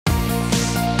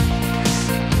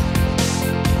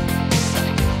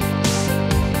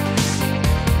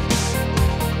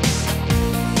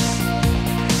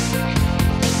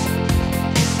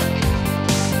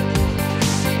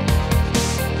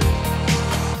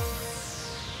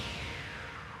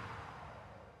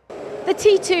The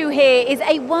T2 here is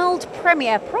a world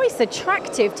premiere, price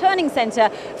attractive turning centre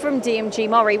from DMG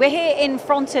MORI. We're here in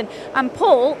Pfronten, and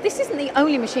Paul, this isn't the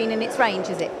only machine in its range,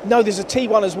 is it? No, there's a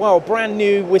T1 as well, brand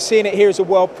new. We're seeing it here as a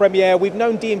world premiere. We've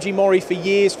known DMG MORI for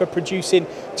years for producing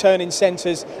turning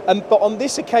centres, but on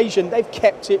this occasion they've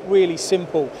kept it really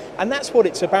simple, and that's what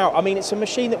it's about. I mean, it's a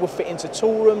machine that will fit into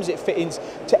tool rooms, it fits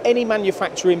into any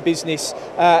manufacturing business.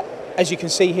 As you can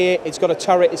see here, it's got a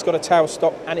turret, it's got a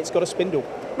tailstock, and it's got a spindle.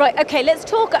 Right, okay, let's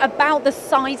talk about the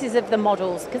sizes of the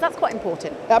models, because that's quite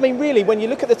important. I mean, really, when you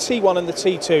look at the T1 and the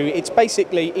T2, it's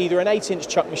basically either an 8-inch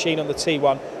chuck machine on the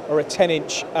T1 or a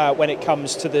 10-inch when it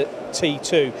comes to the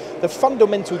T2. The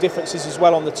fundamental differences as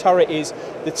well on the turret is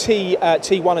the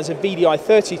T1 has a VDI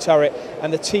 30 turret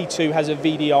and the T2 has a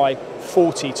VDI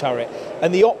 40 turret.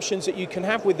 And the options that you can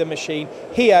have with the machine,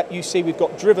 here you see we've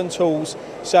got driven tools,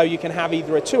 so you can have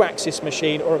either a 2-axis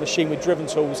machine or a machine with driven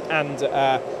tools and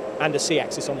a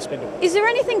C-axis on the spindle. Is there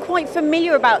anything quite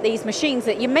familiar about these machines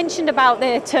that you mentioned about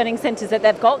the turning centres that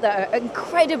they've got that are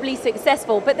incredibly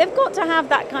successful, but they've got to have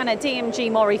that kind of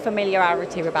DMG MORI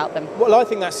familiarity about them? Well, I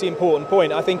think that's the important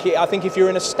point. I think if you're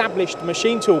an established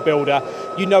machine tool builder,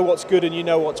 you know what's good and you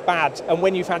know what's bad. And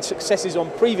when you've had successes on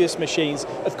previous machines,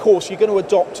 of course, you're going to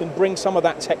adopt and bring some of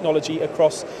that technology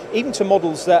across, even to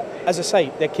models that, as I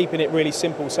say, they're keeping it really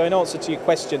simple. So in answer to your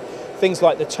question, things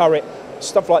like the turret,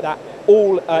 stuff like that,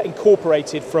 all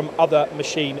incorporated from other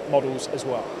machine models as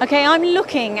well. Okay, I'm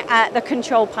looking at the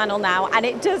control panel now, and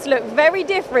it does look very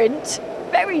different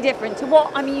to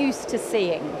what I'm used to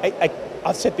seeing.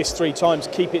 I've said this 3 times,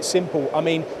 keep it simple. I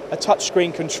mean, a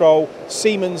touchscreen control,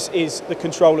 Siemens is the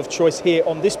control of choice here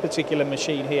on this particular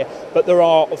machine here, but there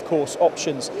are, of course,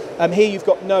 options. Here you've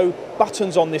got no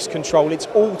buttons on this control, it's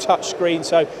all touchscreen,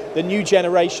 so the new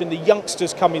generation, the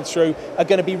youngsters coming through are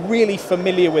going to be really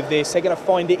familiar with this. They're going to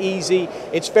find it easy,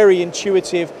 it's very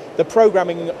intuitive. The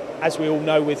programming, as we all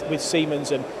know with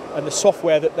Siemens and the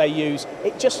software that they use,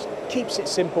 it just keeps it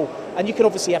simple. And you can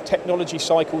obviously have technology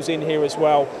cycles in here as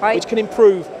well, right, which can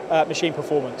improve machine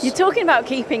performance. You're talking about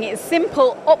keeping it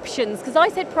simple, options, because I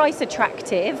said price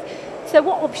attractive. So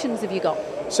what options have you got?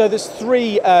 So there's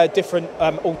 3 different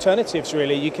alternatives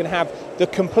really. You can have the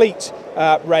complete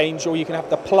range, or you can have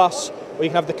the plus, or you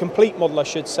can have the complete model, I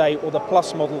should say, or the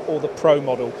plus model or the pro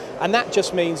model. And that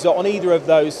just means that on either of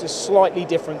those there's slightly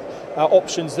different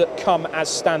options that come as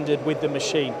standard with the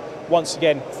machine. Once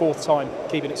again, 4th time,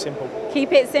 keeping it simple.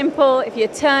 Keep it simple. If you're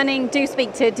turning, do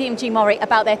speak to DMG MORI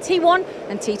about their T1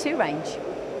 and T2 range.